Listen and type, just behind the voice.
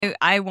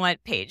I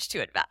want Paige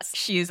to invest.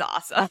 She's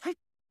awesome.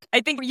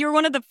 I think you're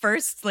one of the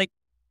first, like,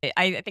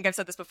 I think I've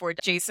said this before.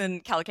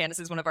 Jason Calacanis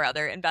is one of our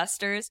other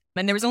investors.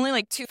 And there was only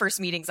like 2 first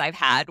meetings I've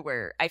had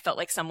where I felt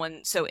like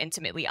someone so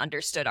intimately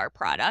understood our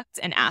product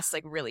and asked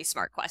like really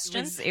smart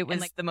questions. It was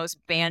like the most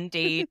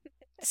Band-Aid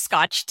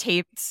scotch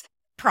taped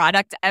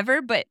product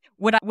ever. But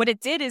what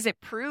it did is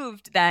it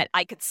proved that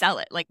I could sell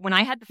it. Like when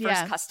I had the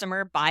first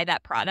customer buy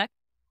that product,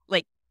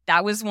 like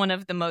that was one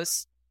of the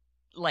most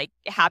like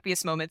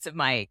happiest moments of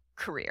my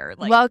career.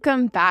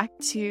 Welcome back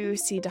to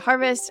Seed to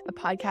Harvest, a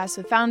podcast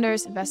with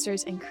founders,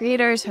 investors, and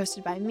creators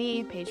hosted by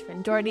me, Paige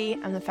Van Doherty.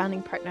 I'm the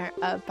founding partner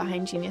of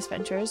Behind Genius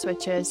Ventures,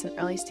 which is an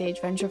early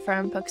stage venture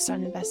firm focused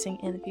on investing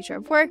in the future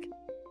of work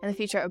and the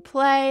future of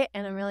play.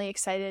 And I'm really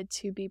excited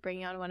to be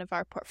bringing on one of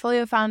our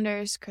portfolio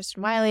founders,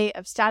 Kristen Wiley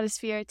of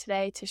Statusphere,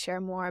 today to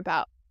share more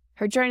about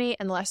her journey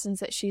and the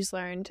lessons that she's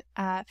learned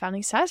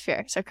founding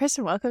Statusphere. So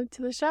Kristen, welcome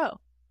to the show.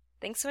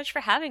 Thanks so much for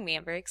having me.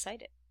 I'm very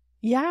excited.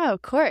 Yeah,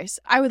 of course.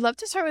 I would love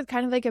to start with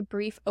kind of like a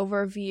brief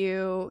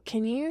overview.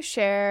 Can you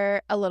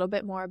share a little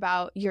bit more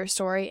about your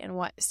story and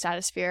what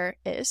Statusphere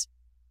is?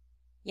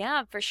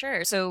 Yeah, for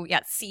sure. So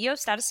yeah, CEO of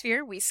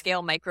Statusphere, we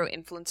scale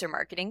micro-influencer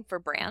marketing for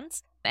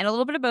brands. And a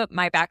little bit about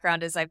my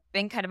background is I've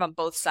been kind of on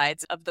both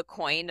sides of the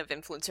coin of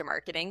influencer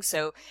marketing.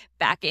 So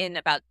back in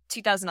about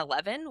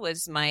 2011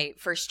 was my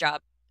first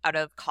job out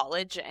of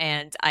college,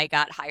 and I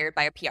got hired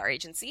by a PR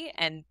agency.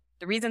 And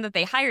the reason that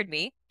they hired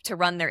me to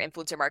run their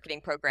influencer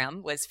marketing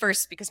program was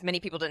first because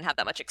many people didn't have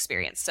that much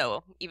experience.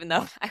 So even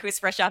though I was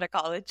fresh out of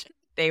college,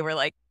 they were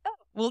like, oh,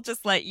 we'll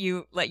just let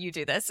you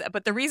do this.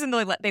 But the reason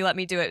they let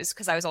me do it was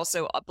because I was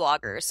also a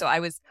blogger. So I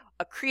was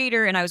a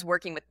creator and I was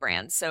working with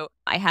brands. So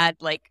I had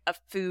like a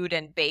food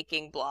and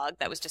baking blog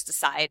that was just a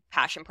side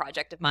passion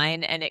project of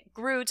mine. And it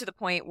grew to the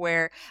point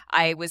where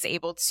I was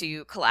able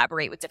to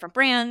collaborate with different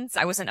brands.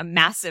 I wasn't a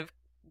massive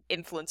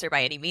influencer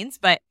by any means,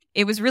 but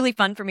it was really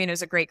fun for me and it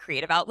was a great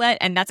creative outlet.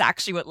 And that's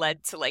actually what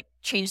led to like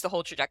change the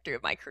whole trajectory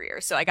of my career.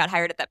 So I got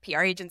hired at that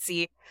PR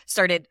agency,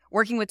 started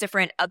working with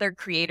different other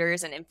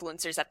creators and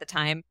influencers at the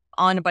time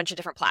on a bunch of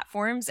different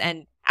platforms.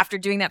 And after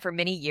doing that for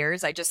many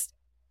years, I just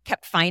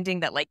kept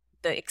finding that like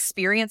the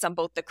experience on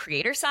both the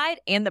creator side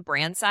and the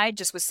brand side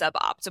just was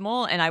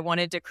suboptimal. And I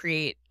wanted to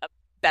create a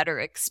better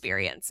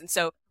experience. And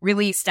so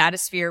really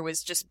Statusphere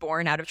was just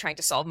born out of trying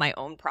to solve my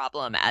own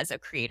problem as a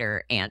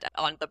creator and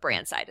on the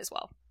brand side as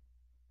well.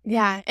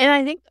 Yeah. And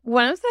I think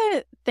one of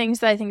the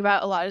things that I think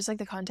about a lot is like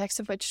the context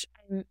of which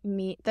I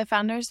meet the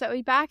founders that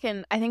we back.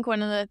 And I think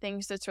one of the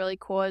things that's really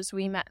cool is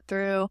we met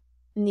through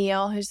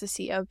Neil, who's the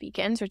CEO of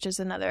Beacons, which is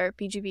another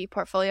BGV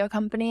portfolio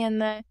company in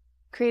the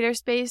creator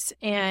space.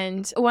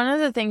 And one of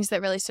the things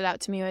that really stood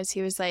out to me was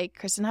he was like,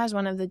 Kristen has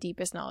one of the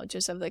deepest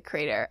knowledges of the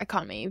creator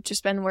economy. You've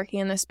just been working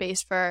in this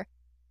space for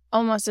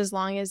almost as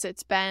long as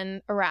it's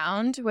been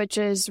around, which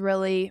is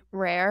really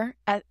rare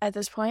at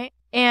this point.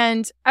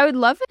 And I would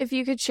love if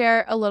you could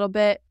share a little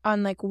bit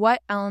on like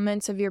what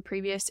elements of your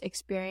previous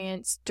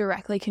experience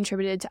directly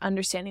contributed to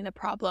understanding the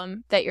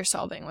problem that you're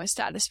solving with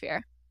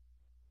Statusphere.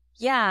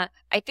 Yeah,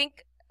 I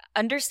think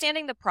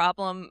understanding the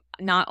problem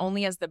not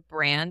only as the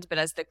brand, but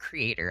as the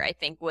creator, I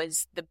think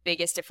was the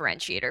biggest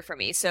differentiator for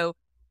me. So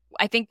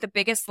I think the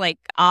biggest like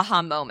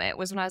aha moment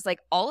was when I was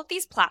like, all of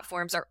these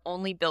platforms are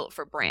only built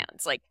for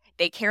brands. Like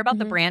they care about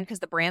the brand because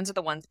the brands are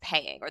the ones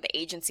paying or the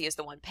agency is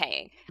the one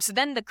paying. So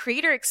then the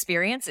creator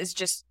experience is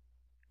just,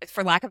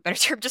 for lack of a better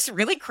term, just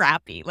really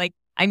crappy. Like,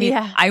 I mean,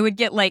 I would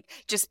get like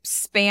just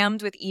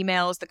spammed with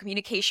emails. The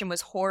communication was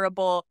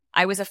horrible.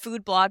 I was a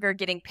food blogger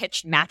getting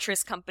pitched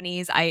mattress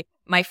companies.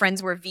 My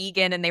friends were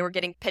vegan and they were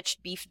getting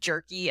pitched beef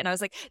jerky. And I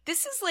was like,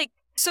 this is like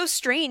so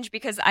strange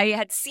because I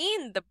had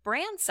seen the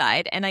brand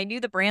side and I knew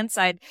the brand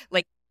side,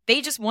 like they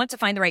just want to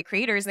find the right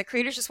creators and the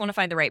creators just want to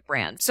find the right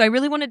brand. So I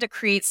really wanted to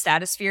create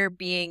Statusphere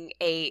being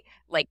a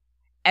like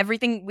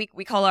everything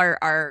we call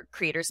our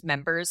creators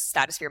members,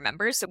 Statusphere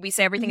members. So we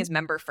say everything is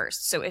member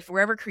first. So if we're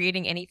ever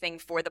creating anything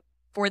for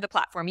the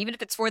platform, even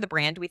if it's for the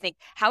brand, we think,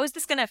 how is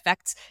this going to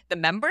affect the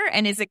member?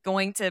 And is it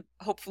going to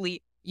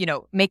hopefully,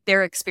 make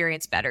their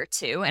experience better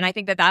too? And I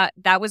think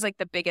that was like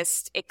the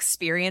biggest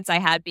experience I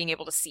had being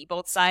able to see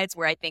both sides,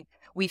 where I think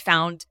we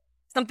found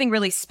something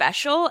really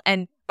special.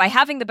 And by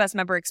having the best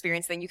member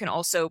experience, then you can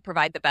also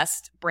provide the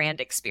best brand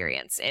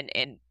experience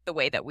in the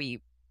way that we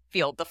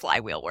feel the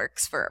flywheel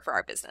works for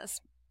our business.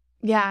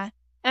 Yeah.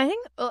 And I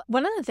think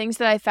one of the things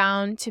that I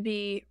found to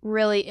be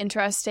really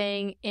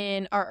interesting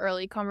in our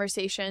early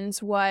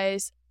conversations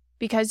was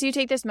because you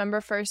take this member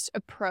first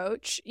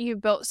approach, you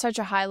built such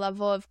a high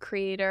level of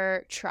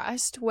creator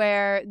trust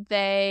where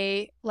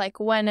they, like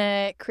when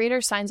a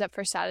creator signs up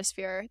for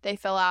Statusphere, they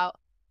fill out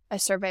a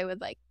survey with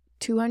like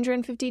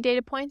 250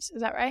 data points.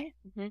 Is that right?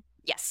 Mm-hmm.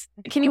 Yes.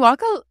 Can you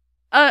walk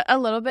a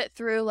little bit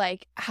through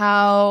like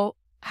how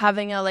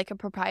having a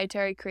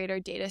proprietary creator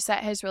data set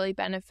has really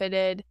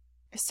benefited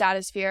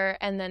Statusphere,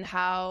 and then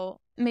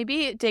how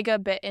maybe dig a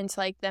bit into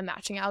like the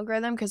matching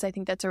algorithm, because I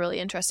think that's a really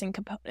interesting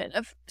component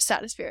of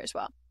Statusphere as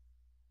well.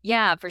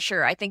 Yeah, for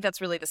sure. I think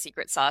that's really the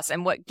secret sauce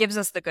and what gives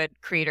us the good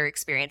creator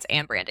experience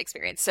and brand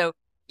experience. So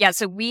Yeah,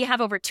 so we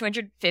have over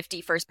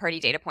 250 first-party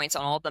data points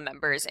on all of the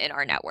members in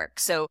our network.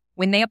 So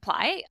when they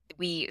apply,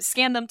 we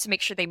scan them to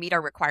make sure they meet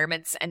our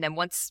requirements. And then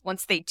once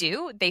they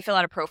do, they fill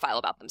out a profile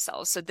about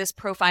themselves. So this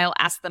profile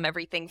asks them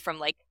everything from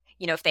like,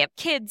 if they have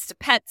kids to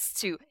pets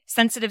to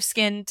sensitive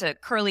skin to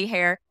curly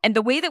hair. And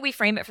the way that we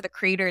frame it for the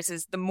creators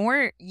is the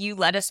more you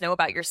let us know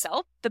about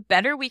yourself, the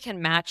better we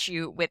can match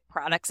you with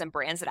products and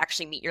brands that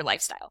actually meet your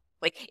lifestyle.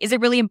 Like, is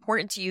it really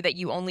important to you that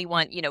you only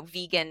want,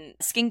 vegan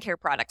skincare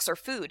products or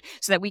food,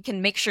 so that we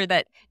can make sure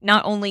that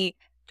not only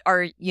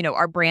are,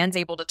 our brands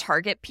able to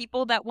target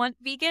people that want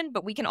vegan,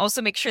 but we can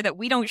also make sure that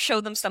we don't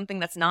show them something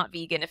that's not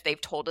vegan if they've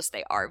told us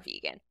they are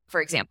vegan, for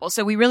example.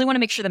 So we really want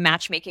to make sure the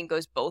matchmaking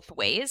goes both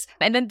ways.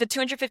 And then the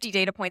 250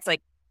 data points,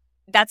 like,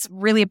 that's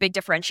really a big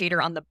differentiator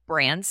on the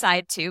brand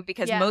side too,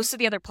 because most of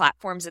the other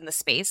platforms in the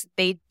space,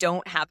 they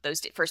don't have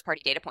those first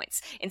party data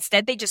points.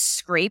 Instead, they just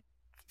scrape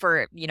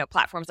for,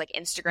 platforms like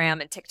Instagram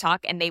and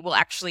TikTok, and they will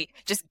actually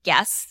just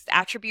guess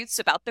attributes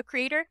about the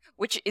creator,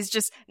 which is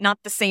just not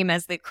the same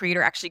as the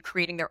creator actually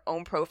creating their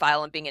own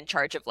profile and being in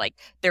charge of like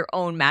their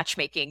own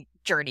matchmaking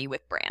journey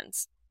with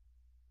brands.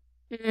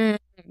 Yeah,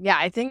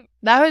 I think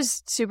that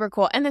was super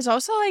cool. And there's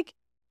also like,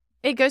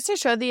 it goes to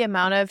show the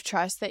amount of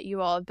trust that you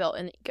all have built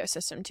in the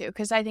ecosystem too,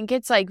 because I think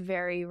it's like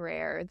very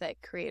rare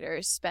that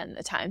creators spend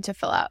the time to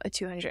fill out a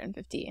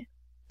 250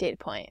 data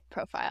point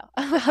profile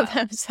about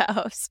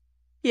themselves.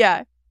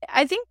 Yeah.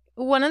 I think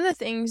one of the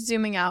things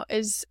zooming out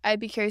is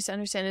I'd be curious to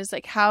understand is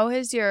like, how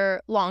has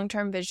your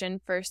long-term vision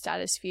for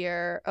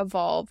Statosphere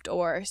evolved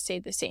or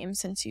stayed the same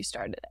since you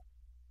started it?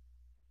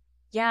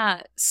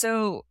 Yeah.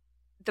 So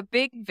the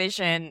big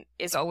vision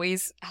is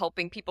always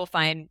helping people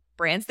find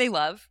brands they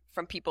love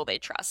from people they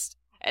trust.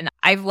 And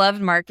I've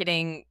loved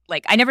marketing.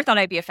 Like, I never thought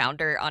I'd be a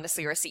founder,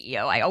 honestly, or a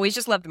CEO. I always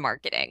just loved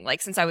marketing.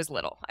 Like, since I was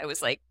little, I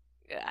was like,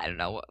 I don't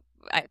know,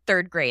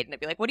 third grade. And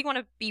they'd be like, what do you want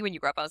to be when you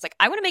grow up? I was like,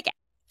 I want to make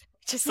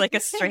just like a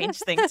strange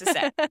thing to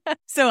say.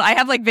 So I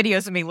have like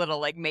videos of me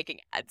little like making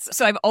ads.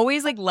 So I've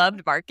always like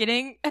loved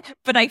marketing,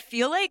 but I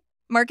feel like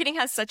marketing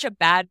has such a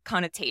bad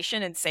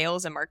connotation, and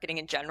sales and marketing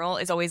in general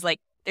is always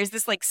like, there's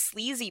this like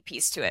sleazy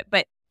piece to it.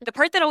 But the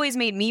part that always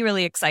made me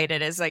really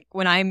excited is like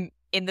when I'm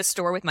in the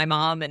store with my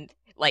mom and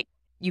like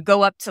you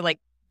go up to like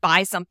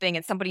buy something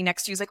and somebody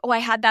next to you is like, oh, I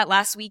had that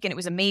last week and it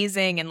was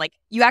amazing. And like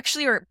you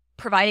actually are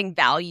providing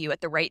value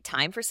at the right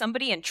time for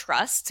somebody and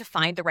trust to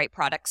find the right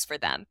products for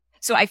them.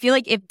 So I feel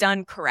like if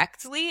done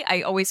correctly,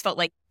 I always felt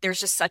like there's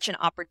just such an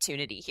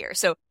opportunity here.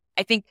 So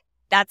I think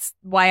that's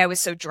why I was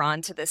so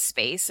drawn to this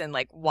space and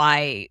like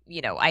why,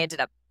 I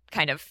ended up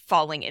kind of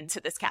falling into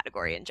this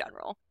category in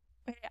general.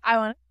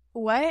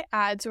 What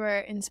ads were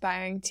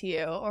inspiring to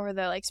you, or were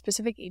there like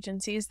specific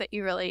agencies that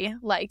you really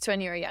liked when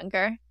you were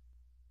younger?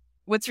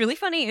 What's really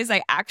funny is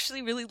I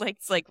actually really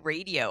liked like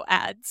radio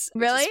ads.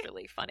 Really? Which is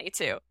really funny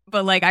too.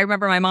 But like I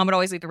remember my mom would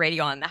always leave the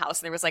radio on in the house,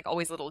 and there was like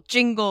always little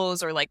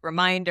jingles or like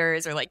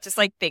reminders or like just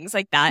like things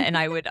like that. And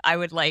I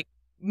would like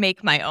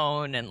make my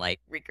own and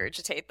like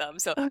regurgitate them.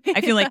 So okay,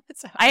 I feel like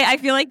I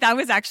feel like that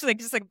was actually like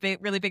just like a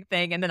really big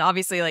thing. And then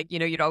obviously like,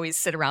 you'd always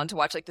sit around to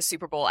watch like the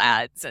Super Bowl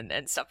ads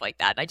and stuff like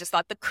that. And I just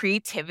thought the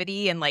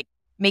creativity and like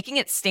making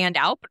it stand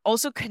out, but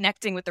also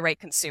connecting with the right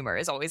consumer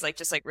is always like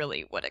just like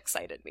really what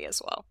excited me as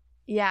well.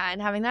 Yeah,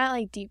 and having that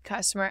like deep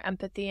customer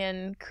empathy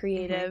and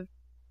creative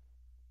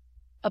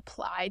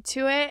applied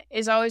to it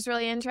is always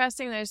really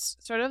interesting. There's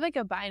sort of like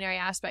a binary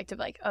aspect of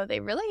like, oh, they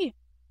really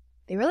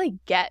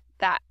get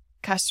that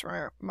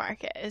customer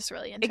market is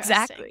really interesting.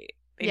 Exactly.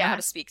 They know how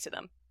to speak to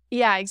them.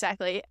 Yeah,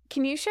 exactly.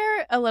 Can you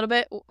share a little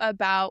bit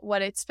about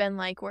what it's been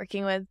like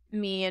working with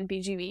me and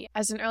BGV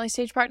as an early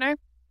stage partner?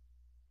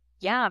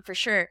 Yeah, for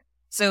sure.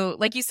 So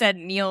like you said,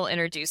 Neil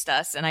introduced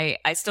us, and I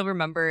still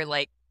remember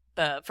like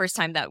the first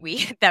time that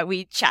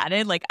we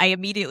chatted, like I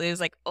immediately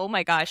was like, oh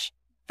my gosh.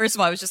 First of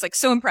all, I was just like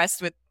so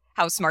impressed with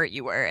how smart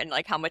you were and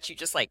like how much you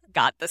just like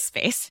got the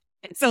space.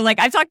 And so like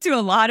I've talked to a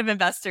lot of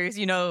investors,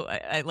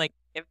 I like,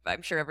 if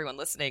I'm sure everyone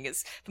listening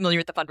is familiar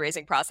with the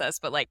fundraising process,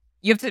 but like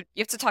you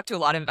have to talk to a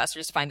lot of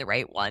investors to find the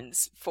right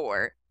ones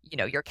for,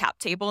 your cap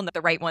table and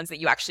the right ones that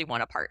you actually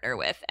want to partner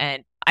with.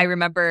 And I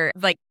remember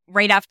like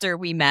right after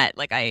we met,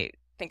 like I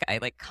think I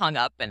like hung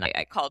up and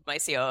I called my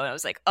CEO and I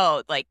was like,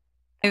 oh, like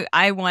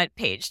I want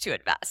Paige to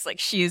invest. Like,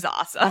 she's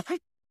awesome.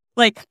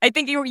 Like, I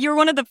think you're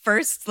one of the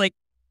first, like,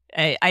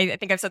 I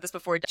think I've said this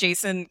before.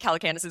 Jason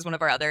Calacanis is one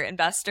of our other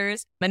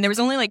investors. And there was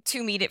only like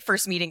two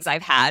first meetings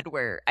I've had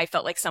where I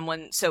felt like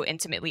someone so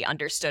intimately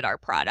understood our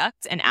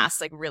product and asked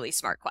like really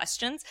smart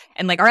questions.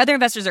 And like our other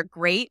investors are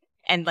great.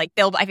 And like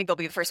I think they'll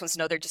be the first ones to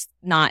know they're just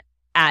not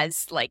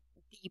as like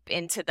deep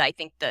into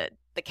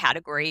the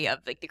category of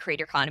like the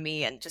creator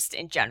economy and just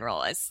in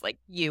general as like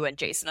you and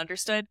Jason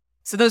understood.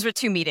 So those were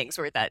two meetings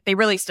where that they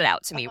really stood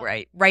out to me, where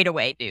I right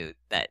away knew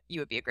that you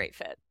would be a great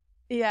fit.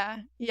 Yeah.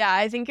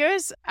 I think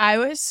I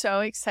was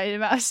so excited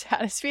about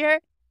Statosphere.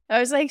 I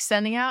was like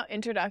sending out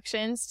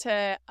introductions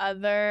to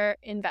other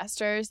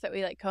investors that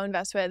we like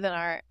co-invest with and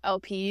our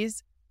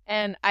LPs.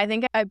 And I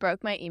think I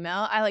broke my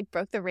email. I like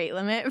broke the rate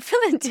limit for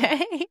the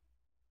day.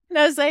 And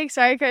I was like,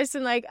 sorry,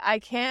 Kristen, like, I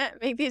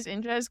can't make these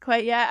intros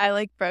quite yet. I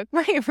like broke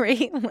my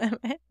rate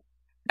limit.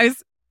 I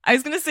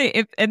was gonna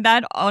say, and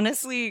that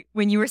honestly,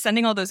 when you were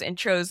sending all those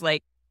intros,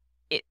 like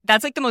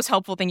that's like the most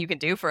helpful thing you can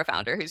do for a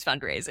founder who's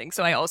fundraising.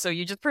 So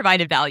you just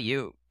provided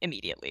value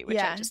immediately, which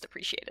I just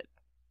appreciated.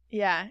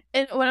 Yeah.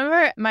 And one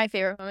of my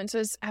favorite moments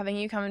was having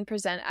you come and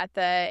present at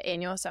the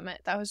annual summit.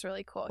 That was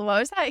really cool. What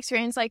was that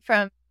experience like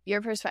from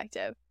your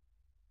perspective?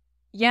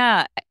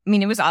 Yeah, I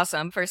mean, it was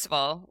awesome. First of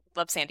all,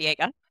 love San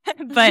Diego.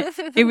 But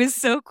it was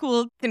so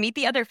cool to meet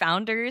the other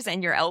founders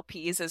and your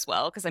LPs as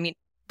well. Because I mean,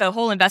 the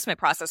whole investment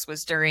process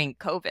was during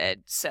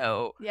COVID.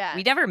 So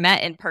we never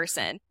met in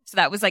person. So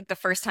that was like the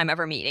first time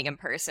ever meeting in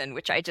person,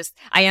 which I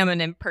am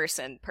an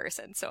in-person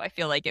person. So I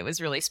feel like it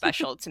was really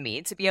special to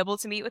me to be able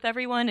to meet with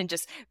everyone and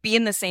just be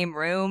in the same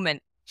room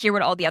and hear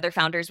what all the other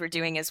founders were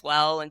doing as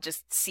well. And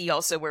just see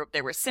also where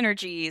there were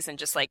synergies and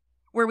just like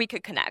where we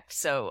could connect.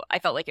 So I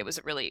felt like it was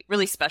a really,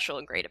 really special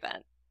and great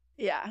event.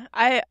 Yeah,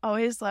 I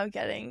always love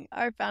getting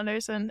our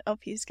founders and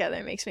LPs together.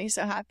 It makes me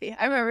so happy.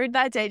 I remember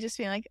that day just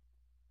being like,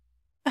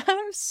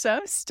 I'm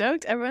so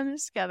stoked everyone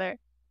is together.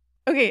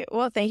 Okay,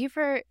 well, thank you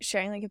for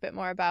sharing like a bit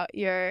more about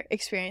your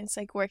experience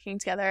like working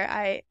together.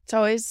 It's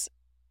always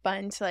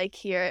fun to like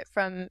hear it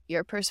from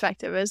your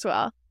perspective as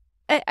well.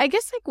 I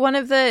guess like one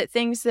of the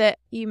things that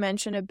you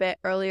mentioned a bit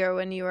earlier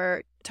when you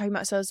were talking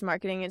about sales and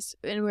marketing and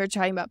we were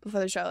talking about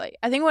before the show, like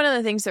I think one of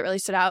the things that really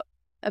stood out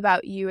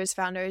about you as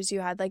founders, you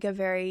had like a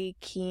very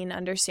keen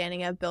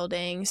understanding of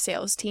building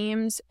sales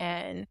teams.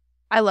 And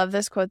I love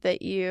this quote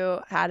that you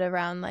had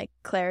around like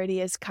clarity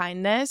is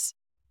kindness.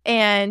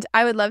 And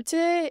I would love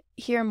to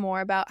hear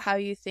more about how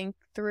you think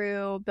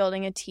through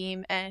building a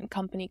team and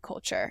company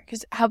culture.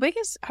 Because how big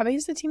is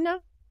the team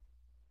now?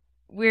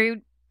 We're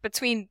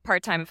between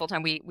part-time and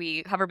full-time.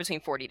 We hover between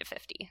 40 to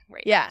 50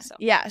 right now. So.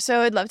 Yeah.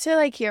 So I'd love to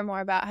like hear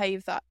more about how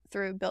you've thought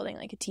through building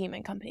like a team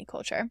and company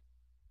culture.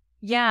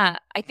 Yeah,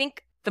 I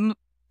think the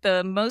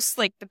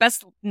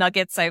best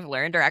nuggets I've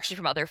learned are actually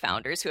from other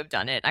founders who have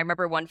done it. I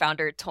remember one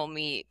founder told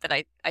me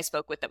that I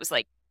spoke with that was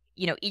like,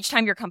 each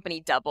time your company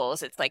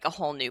doubles, it's like a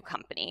whole new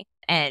company.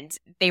 And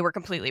they were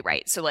completely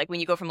right. So like when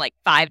you go from like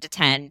 5 to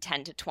 10,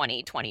 10 to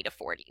 20, 20 to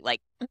 40,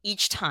 like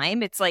each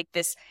time it's like,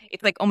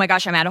 oh my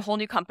gosh, I'm at a whole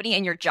new company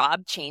and your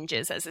job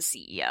changes as a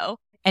CEO.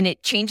 And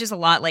it changes a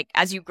lot. Like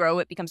as you grow,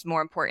 it becomes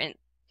more important.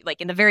 Like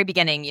in the very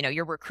beginning,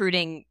 you're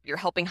recruiting, you're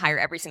helping hire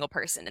every single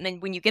person. And then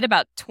when you get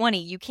about 20,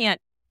 you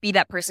can't be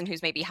that person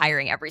who's maybe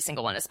hiring every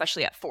single one,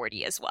 especially at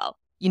 40 as well.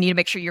 You need to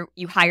make sure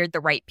you hired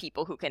the right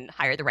people who can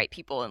hire the right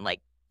people and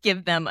like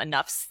give them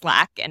enough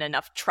slack and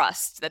enough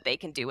trust that they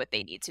can do what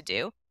they need to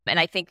do. And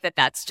I think that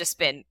that's just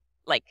been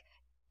like,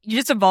 you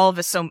just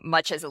evolve so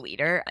much as a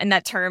leader. And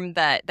that term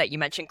that you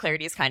mentioned,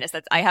 clarity is kindness,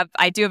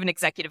 I do have an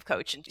executive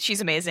coach and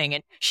she's amazing.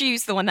 And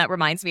she's the one that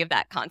reminds me of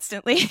that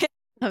constantly.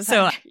 Okay.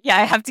 So yeah,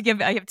 I have to give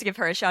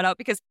her a shout out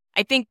because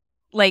I think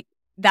like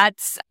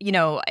that's,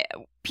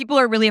 people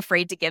are really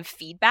afraid to give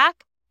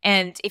feedback.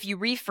 And if you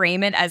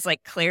reframe it as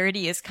like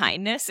clarity is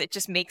kindness, it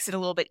just makes it a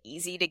little bit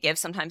easy to give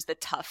sometimes the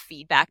tough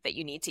feedback that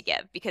you need to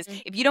give. Because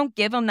if you don't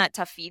give them that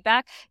tough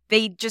feedback,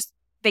 they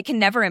can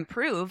never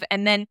improve.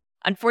 And then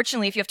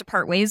unfortunately, if you have to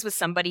part ways with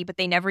somebody, but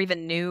they never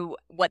even knew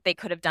what they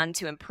could have done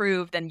to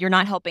improve, then you're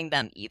not helping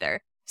them either.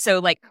 So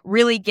like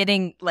really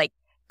getting like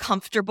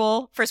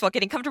comfortable, first of all,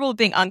 getting comfortable with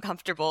being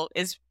uncomfortable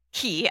is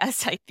key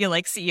as I feel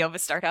like CEO of a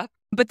startup.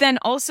 But then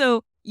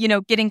also,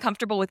 getting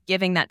comfortable with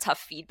giving that tough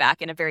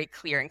feedback in a very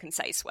clear and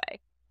concise way.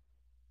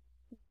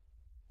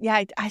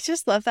 Yeah, I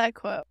just love that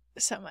quote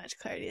so much.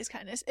 Clarity is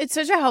kindness. It's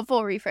such a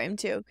helpful reframe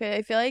too, because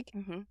I feel like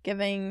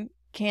giving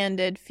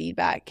candid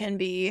feedback can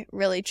be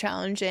really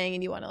challenging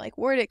and you want to like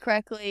word it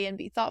correctly and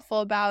be thoughtful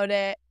about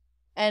it.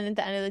 And at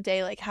the end of the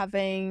day, like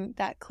having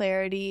that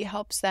clarity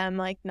helps them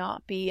like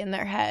not be in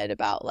their head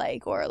about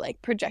like, or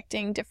like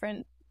projecting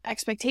different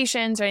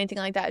expectations or anything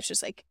like that. It's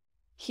just like,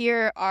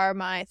 here are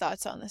my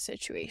thoughts on the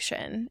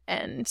situation.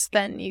 And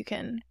then you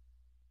can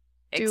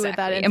do with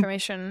that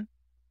information.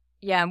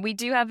 And we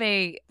do have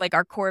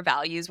our core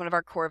values. One of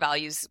our core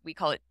values, we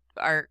call it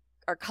our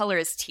color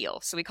is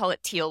teal. So we call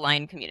it teal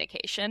line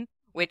communication,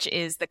 which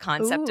is the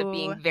concept of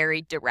being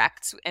very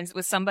direct and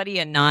with somebody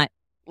and not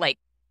like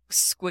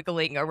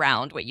squiggling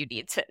around what you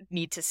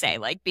need to say,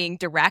 like being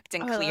direct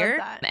and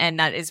clear. And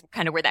that is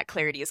kind of where that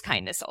clarity is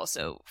kindness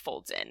also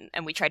folds in.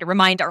 And we try to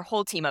remind our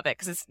whole team of it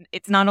because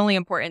it's not only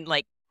important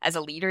like as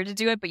a leader to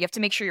do it, but you have to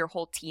make sure your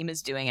whole team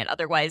is doing it.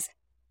 Otherwise,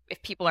 if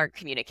people aren't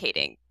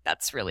communicating,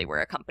 that's really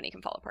where a company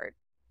can fall apart.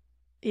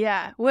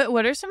 Yeah.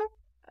 What are some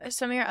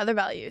of your other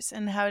values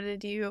and how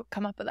did you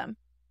come up with them?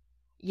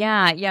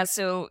 Yeah.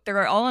 So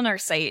they're all on our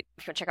site.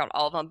 You can check out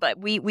all of them. But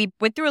we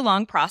went through a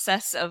long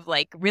process of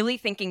like really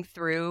thinking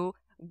through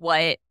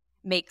what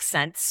makes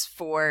sense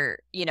for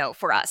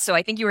us. So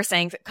I think you were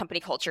saying company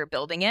culture,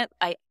 building it.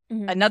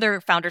 Another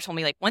founder told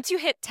me like once you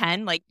hit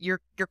 10, like your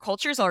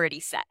culture is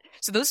already set.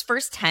 So those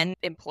first 10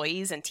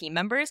 employees and team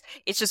members,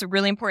 it's just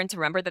really important to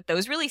remember that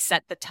those really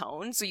set the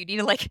tone. So you need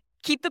to like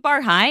keep the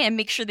bar high and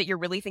make sure that you're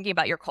really thinking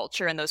about your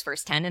culture in those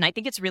first 10. And I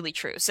think it's really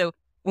true. So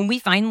when we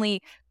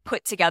finally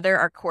put together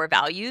our core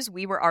values,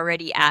 we were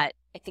already at,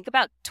 I think,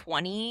 about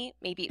 20,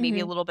 maybe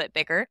a little bit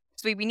bigger.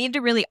 So we need to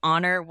really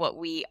honor what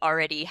we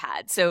already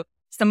had. So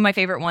some of my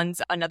favorite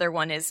ones, another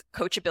one is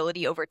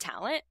coachability over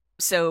talent.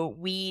 So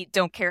we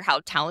don't care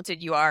how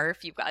talented you are,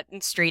 if you've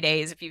gotten straight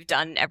A's, if you've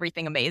done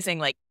everything amazing,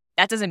 like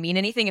that doesn't mean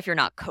anything if you're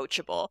not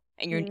coachable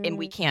and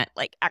we can't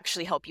like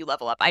actually help you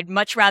level up. I'd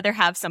much rather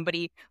have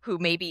somebody who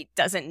maybe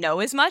doesn't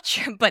know as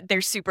much, but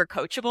they're super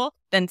coachable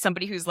than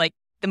somebody who's like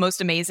the most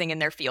amazing in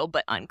their field,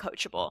 but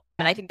uncoachable.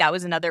 And I think that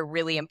was another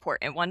really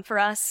important one for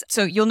us.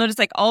 So you'll notice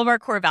like all of our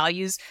core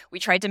values, we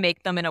tried to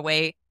make them in a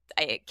way,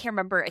 I can't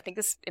remember, I think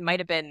it might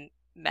have been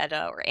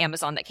Meta or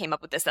Amazon that came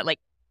up with this, that like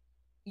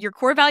your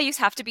core values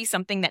have to be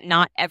something that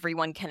not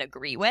everyone can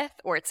agree with,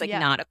 or it's like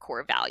not a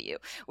core value,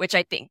 which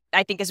I think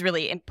is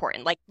really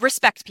important. Like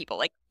respect people,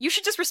 like you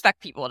should just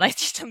respect people. And I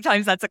think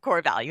sometimes that's a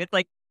core value. It's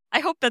like, I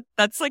hope that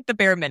that's like the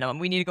bare minimum.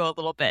 We need to go a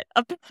little bit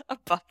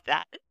above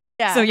that.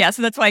 Yeah.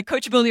 So that's why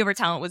coachability over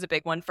talent was a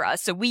big one for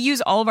us. So we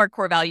use all of our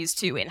core values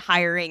too in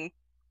hiring,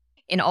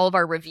 in all of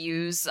our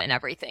reviews and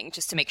everything,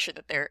 just to make sure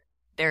that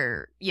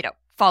they're,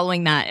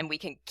 following that and we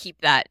can keep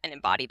that and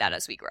embody that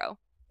as we grow.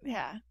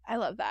 Yeah, I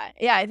love that.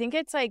 Yeah, I think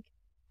it's like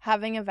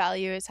having a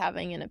value is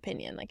having an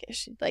opinion. Like it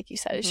should, like you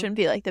said, it shouldn't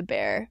be like the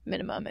bare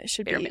minimum. It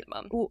should be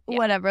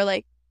whatever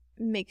like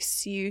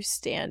makes you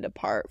stand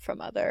apart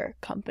from other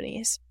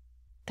companies.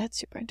 That's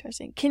super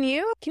interesting. Can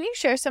you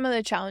share some of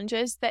the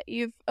challenges that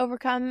you've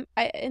overcome?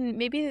 And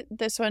maybe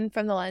this one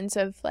from the lens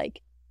of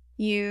like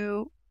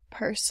you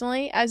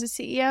personally as a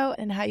CEO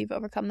and how you've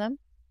overcome them.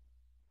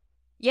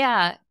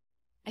 Yeah,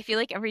 I feel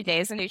like every day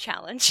is a new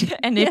challenge,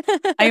 and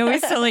I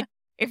always feel like,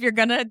 if you're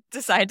going to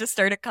decide to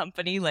start a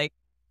company, like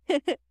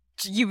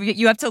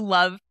you have to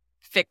love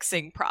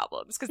fixing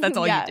problems, because that's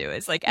all you do.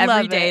 Is like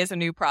every day is a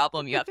new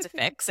problem you have to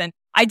fix. And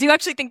I do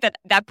actually think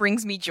that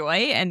brings me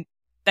joy. And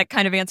that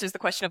kind of answers the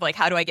question of like,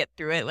 how do I get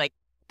through it? Like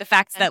the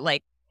fact that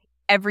like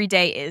every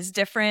day is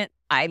different.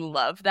 I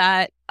love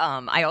that.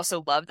 I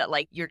also love that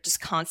like you're just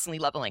constantly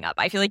leveling up.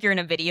 I feel like you're in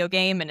a video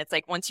game and it's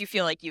like once you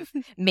feel like you've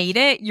made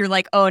it, you're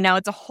like, oh, now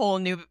it's a whole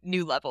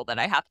new level that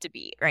I have to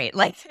beat, right?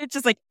 Like it's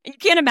just like you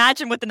can't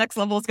imagine what the next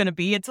level is going to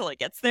be until it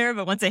gets there.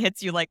 But once it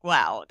hits you, like,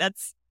 wow,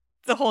 it's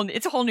a whole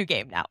new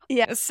game now.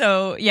 Yeah.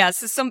 So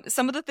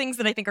some of the things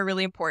that I think are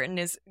really important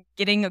is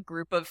getting a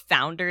group of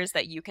founders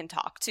that you can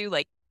talk to,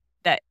 like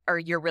that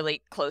you're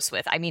really close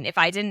with. I mean, if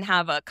I didn't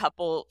have a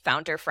couple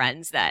founder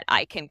friends that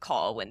I can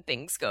call when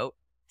things go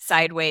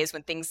sideways,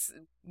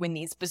 when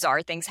these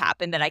bizarre things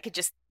happen, that I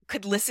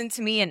could listen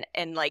to me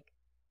and like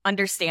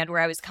understand where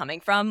I was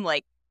coming from,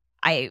 like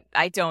I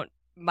don't,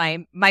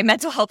 my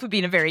mental health would be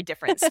in a very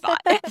different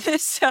spot.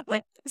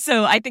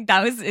 So I think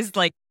that is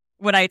like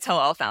what I tell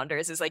all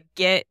founders is like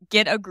get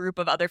a group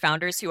of other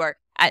founders who are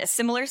at a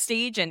similar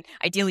stage and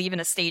ideally even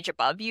a stage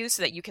above you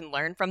so that you can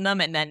learn from them,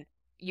 and then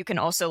you can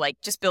also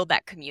like just build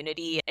that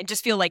community and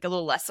just feel like a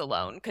little less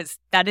alone, because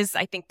that is,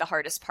 I think, the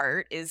hardest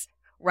part is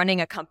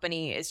running a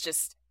company is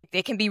just,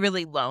 they can be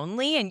really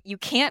lonely and you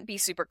can't be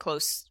super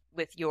close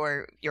with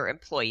your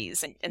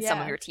employees and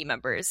some of your team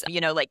members.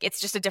 Like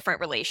it's just a different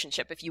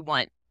relationship if you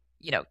want,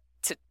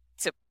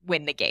 to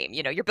win the game.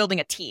 You're building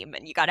a team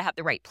and you got to have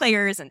the right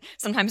players, and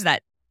sometimes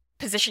that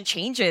position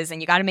changes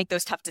and you got to make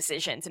those tough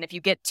decisions. And if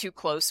you get too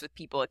close with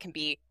people, it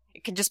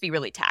can just be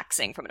really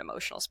taxing from an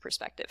emotional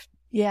perspective.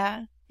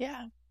 Yeah.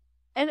 Yeah.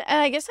 And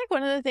I guess like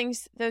one of the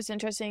things that was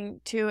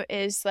interesting too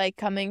is like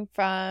coming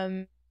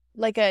from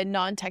like a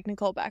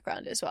non-technical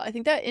background as well. I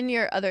think that in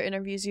your other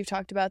interviews you've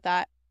talked about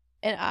that.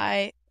 And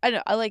I don't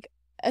know, I like,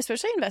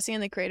 especially investing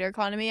in the creator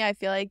economy, I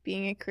feel like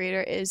being a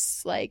creator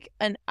is like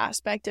an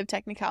aspect of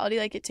technicality.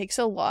 Like it takes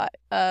a lot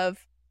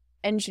of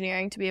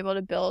engineering to be able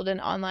to build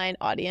an online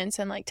audience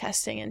and like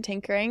testing and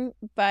tinkering.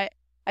 But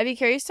I'd be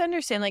curious to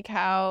understand like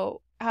how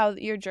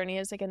your journey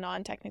as like a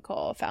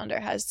non-technical founder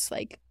has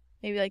like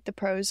maybe like the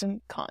pros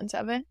and cons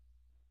of it.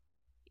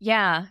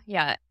 Yeah.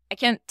 I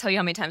can't tell you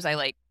how many times I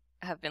like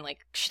have been like,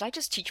 should I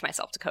just teach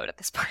myself to code at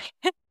this point?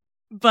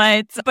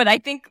 but I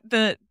think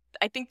the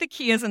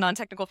key as a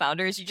non-technical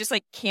founder is you just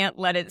like can't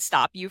let it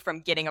stop you from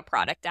getting a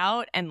product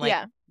out and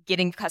like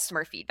getting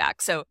customer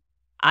feedback. So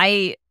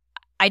I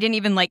didn't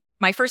even like,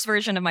 my first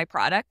version of my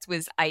product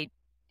was I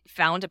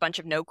found a bunch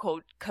of no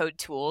code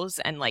tools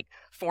and like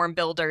form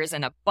builders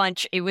and a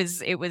bunch. It was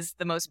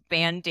the most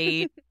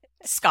Band-Aid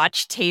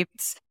scotch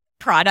taped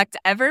product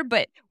ever.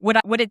 But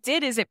what it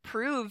did is it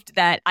proved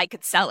that I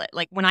could sell it.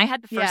 Like when I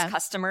had the first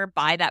customer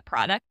buy that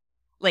product,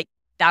 like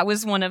that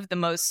was one of the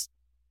most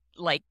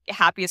like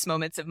happiest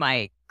moments of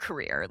my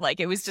career. Like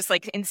it was just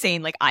like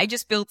insane. Like I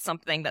just built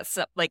something that's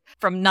like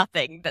from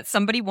nothing that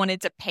somebody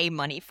wanted to pay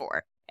money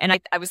for. And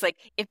I was like,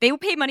 if they will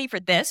pay money for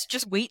this,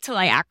 just wait till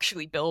I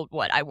actually build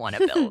what I want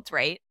to build,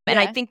 right? And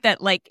I think that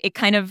like it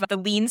kind of the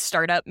lean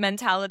startup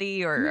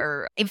mentality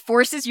or it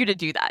forces you to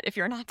do that if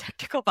you're not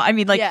technical. But I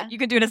mean, like you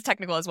can do it as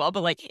technical as well,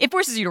 but like it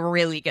forces you to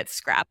really get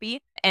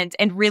scrappy and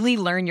really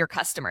learn your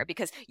customer,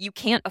 because you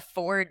can't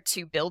afford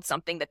to build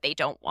something that they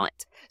don't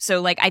want. So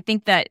like I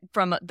think that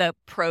from the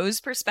pros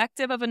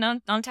perspective of a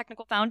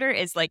non-technical founder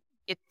is like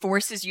it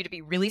forces you to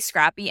be really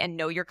scrappy and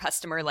know your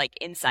customer like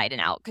inside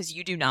and out, because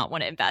you do not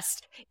want to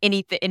invest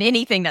in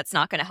anything that's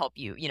not going to help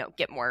you,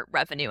 get more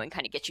revenue and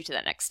kind of get you to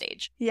that next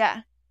stage.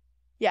 Yeah.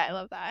 Yeah, I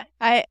love that.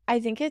 I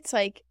think it's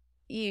like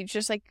you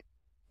just like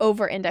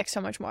over-index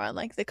so much more on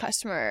like the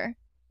customer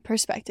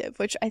perspective,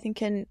 which I think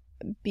can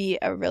be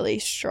a really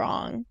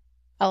strong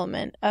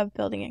element of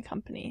building a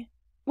company.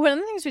 One of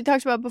the things we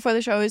talked about before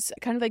the show is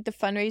kind of like the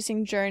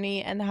fundraising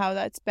journey and how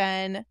that's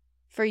been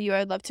for you.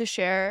 I'd love to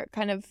share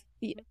kind of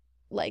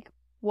like,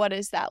 what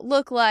does that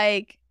look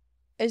like?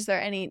 Is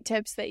there any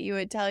tips that you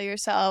would tell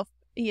yourself,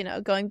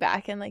 going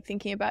back and like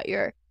thinking about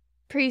your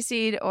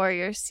pre-seed or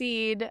your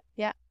seed?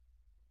 Yeah.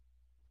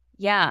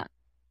 Yeah.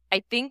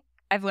 I think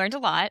I've learned a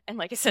lot. And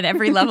like I said,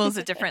 every level is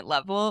a different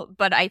level.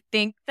 But I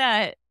think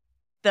that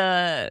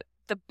the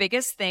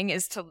biggest thing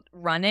is to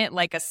run it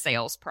like a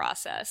sales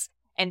process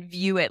and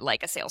view it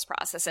like a sales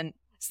process. And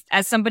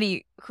as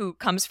somebody who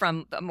comes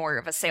from more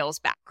of a sales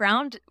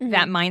background,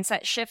 that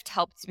mindset shift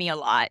helped me a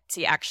lot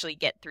to actually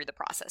get through the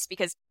process,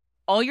 because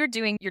all you're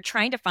doing, you're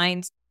trying to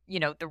find,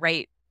 the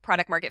right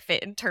product market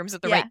fit in terms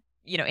of the right,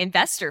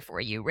 investor for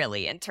you,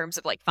 really, in terms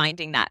of like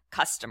finding that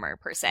customer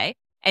per se,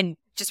 and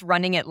just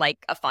running it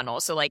like a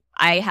funnel. So like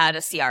I had a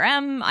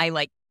CRM, I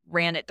like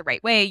ran it the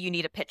right way. You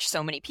need to pitch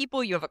so many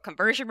people, you have a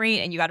conversion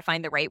rate, and you got to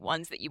find the right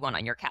ones that you want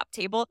on your cap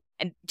table.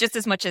 And just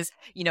as much as,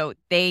 you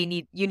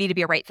need to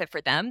be a right fit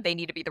for them, they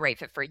need to be the right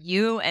fit for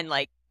you. And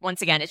like,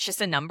 once again, it's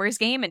just a numbers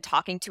game and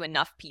talking to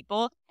enough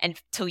people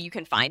until you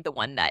can find the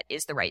one that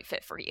is the right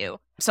fit for you.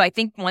 So I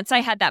think once I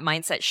had that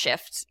mindset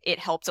shift, it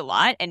helped a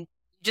lot. And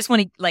you just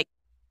want to like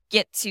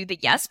get to the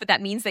yes, but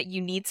that means that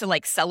you need to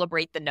like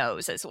celebrate the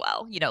no's as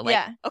well.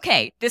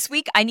 Okay, this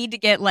week I need to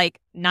get like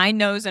 9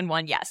 no's and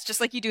 1 yes,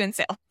 just like you do in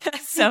sales.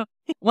 So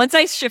once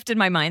I shifted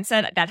my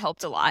mindset, that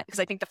helped a lot, because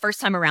I think the first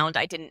time around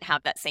I didn't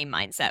have that same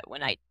mindset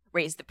when I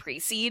raised the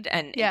pre-seed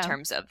and in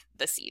terms of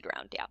the seed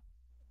round. Yeah.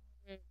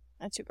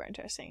 That's super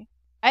interesting.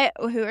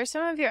 Who are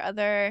some of your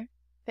other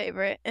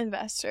favorite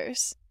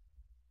investors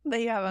that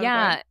you have on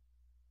board?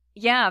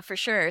 Yeah, for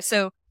sure.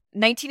 So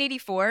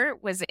 1984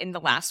 was in the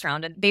last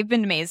round, and they've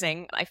been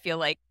amazing. I feel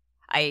like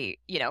I,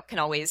 can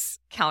always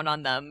count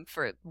on them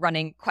for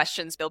running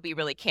questions. They'll be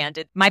really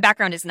candid. My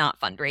background is not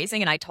fundraising,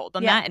 and I told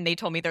them that, and they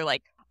told me, they're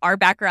like, our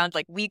background,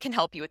 like, we can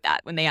help you with that.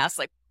 When they asked,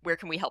 like, where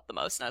can we help the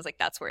most? And I was like,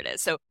 that's where it is.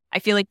 So I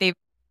feel like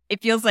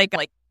it feels like,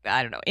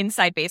 I don't know,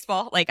 inside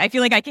baseball. Like, I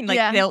feel like I can,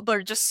 like,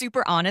 they're just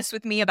super honest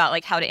with me about,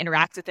 like, how to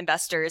interact with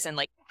investors and,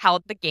 like,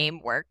 how the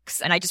game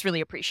works. And I just really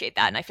appreciate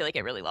that. And I feel like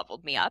it really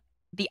leveled me up.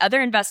 The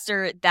other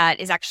investor that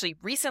is actually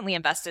recently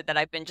invested that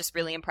I've been just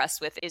really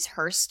impressed with is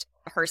Hearst.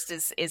 Hearst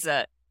is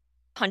a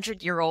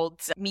 100-year-old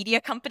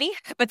media company,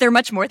 but they're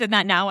much more than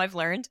that now, I've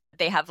learned.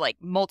 They have like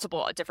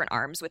multiple different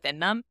arms within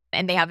them,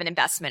 and they have an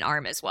investment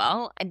arm as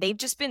well. And they've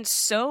just been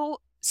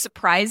so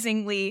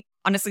surprisingly,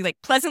 honestly,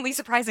 like pleasantly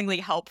surprisingly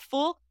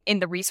helpful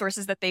in the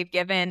resources that they've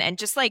given. And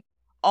just like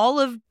all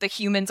of the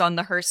humans on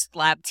the Hearst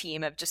lab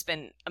team have just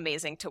been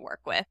amazing to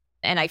work with.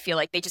 And I feel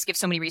like they just give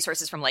so many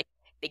resources, from like,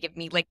 they give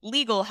me like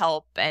legal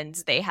help, and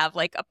they have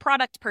like a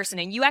product person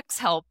and UX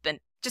help, and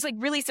just like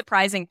really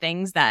surprising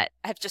things that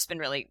have just been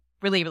really,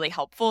 really, really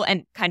helpful.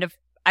 And kind of,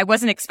 I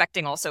wasn't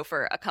expecting also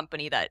for a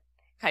company that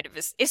kind of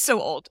is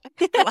so old,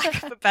 for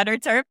lack of a better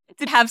term,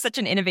 to have such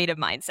an innovative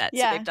mindset.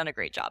 So they've done a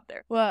great job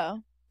there. Wow.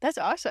 That's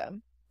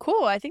awesome.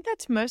 Cool. I think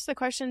that's most of the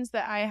questions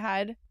that I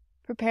had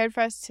prepared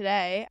for us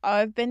today.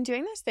 I've been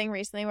doing this thing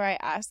recently where I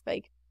ask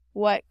like,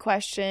 what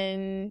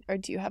question, or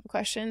do you have a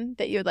question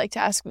that you would like to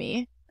ask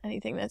me?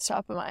 Anything that's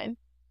top of mind?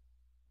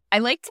 I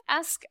like to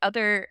ask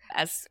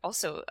as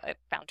also a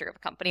founder of a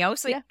company,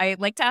 I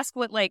like to ask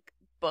what like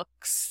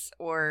books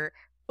or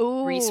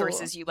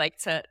resources you like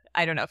to,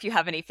 I don't know if you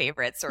have any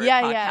favorites or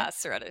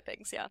podcasts or other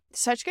things. Yeah.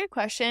 Such a good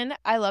question.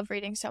 I love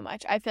reading so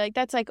much. I feel like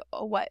that's like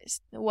what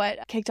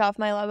kicked off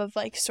my love of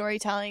like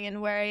storytelling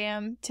and where I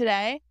am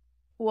today.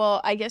 Well,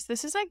 I guess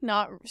this is like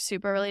not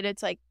super related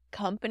to like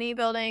company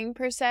building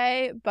per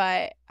se,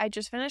 but I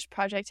just finished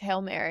Project Hail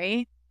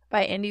Mary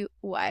by Andy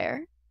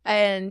Weir.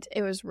 And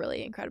it was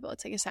really incredible.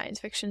 It's like a science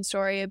fiction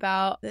story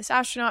about this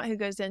astronaut who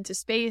goes into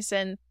space.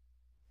 And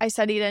I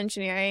studied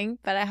engineering,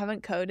 but I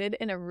haven't coded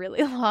in a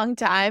really long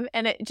time.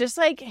 And it just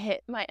like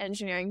hit my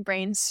engineering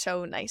brain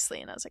so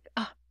nicely. And I was like,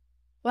 oh,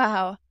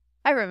 wow,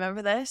 I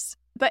remember this.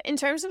 But in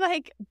terms of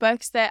like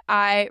books that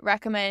I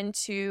recommend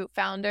to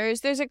founders,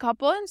 there's a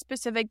couple in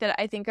specific that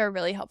I think are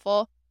really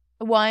helpful.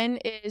 One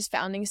is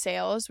Founding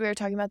Sales. We were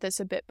talking about this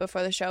a bit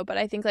before the show, but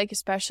I think like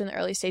especially in the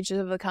early stages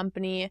of the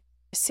company,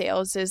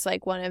 sales is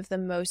like one of the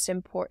most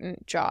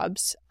important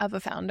jobs of a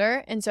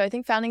founder. And so I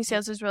think Founding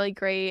Sales is really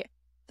great.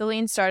 The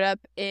Lean Startup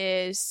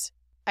is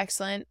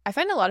excellent. I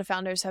find a lot of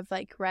founders have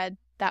like read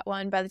that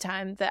one by the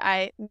time that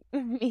I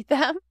meet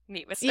them.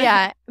 Meet with them.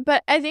 Yeah.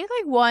 But I think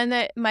like one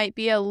that might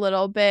be a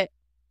little bit,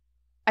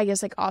 I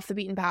guess, like off the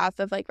beaten path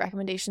of like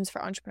recommendations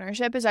for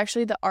entrepreneurship is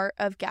actually The Art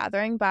of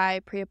Gathering by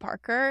Priya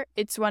Parker.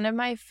 It's one of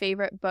my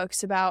favorite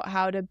books about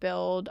how to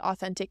build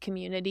authentic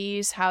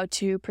communities, how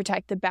to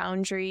protect the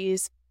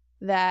boundaries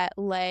that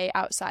lay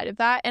outside of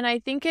that. And I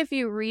think if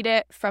you read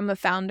it from a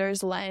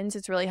founder's lens,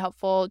 it's really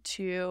helpful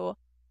to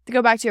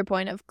go back to your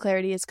point of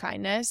clarity is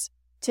kindness,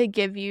 to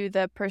give you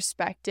the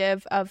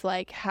perspective of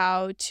like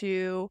how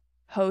to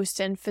host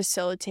and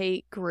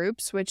facilitate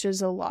groups, which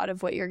is a lot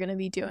of what you're going to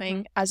be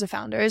doing as a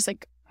founder, is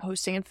like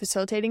hosting and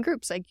facilitating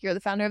groups. Like you're the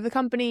founder of the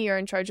company, you're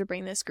in charge of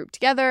bringing this group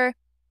together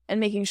and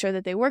making sure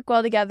that they work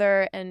well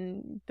together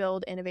and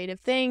build innovative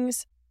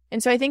things.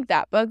 And so I think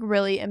that book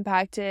really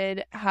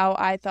impacted how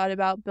I thought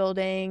about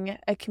building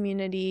a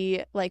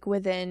community like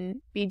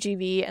within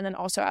BGV and then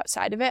also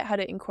outside of it, how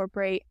to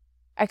incorporate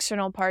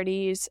external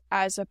parties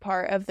as a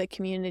part of the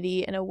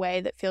community in a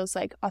way that feels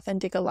like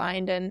authentic,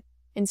 aligned, and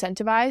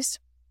incentivized.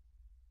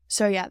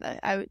 So yeah,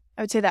 I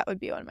would say that would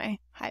be one of my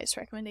highest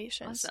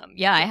recommendations. Awesome.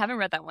 Yeah, I haven't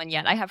read that one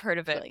yet. I have heard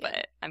of it, really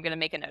but I'm going to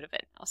make a note of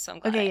it. Also, I'm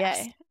glad I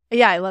asked.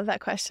 Yeah, I love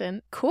that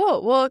question.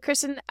 Cool. Well,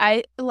 Kristen,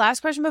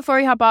 last question before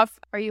we hop off.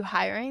 Are you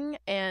hiring?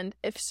 And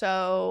if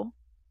so,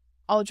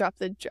 I'll drop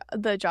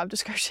the job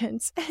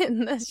descriptions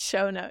in the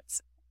show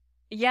notes.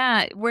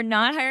 Yeah, we're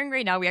not hiring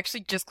right now. We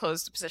actually just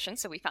closed the position,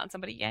 so we found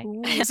somebody.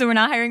 Yay. So we're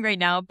not hiring right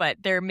now, but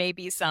there may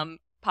be some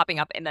popping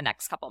up in the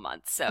next couple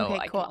months. So okay,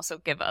 I can also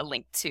give a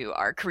link to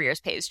our careers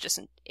page just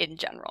in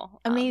general.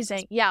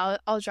 Amazing. Yeah,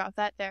 I'll drop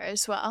that there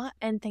as well.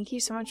 And thank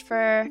you so much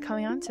for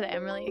coming on today.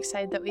 I'm really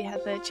excited that we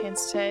had the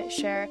chance to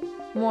share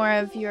more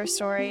of your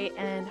story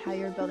and how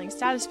you're building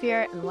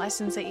Statusphere and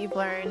lessons that you've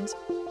learned.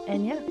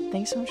 And yeah,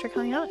 thanks so much for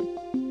coming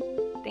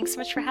on. Thanks so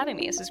much for having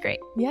me. This was great.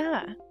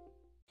 Yeah.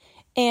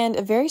 And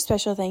a very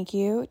special thank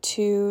you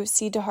to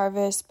Seed to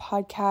Harvest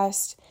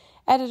podcast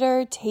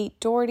editor Tate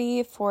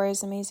Doherty for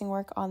his amazing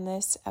work on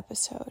this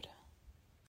episode.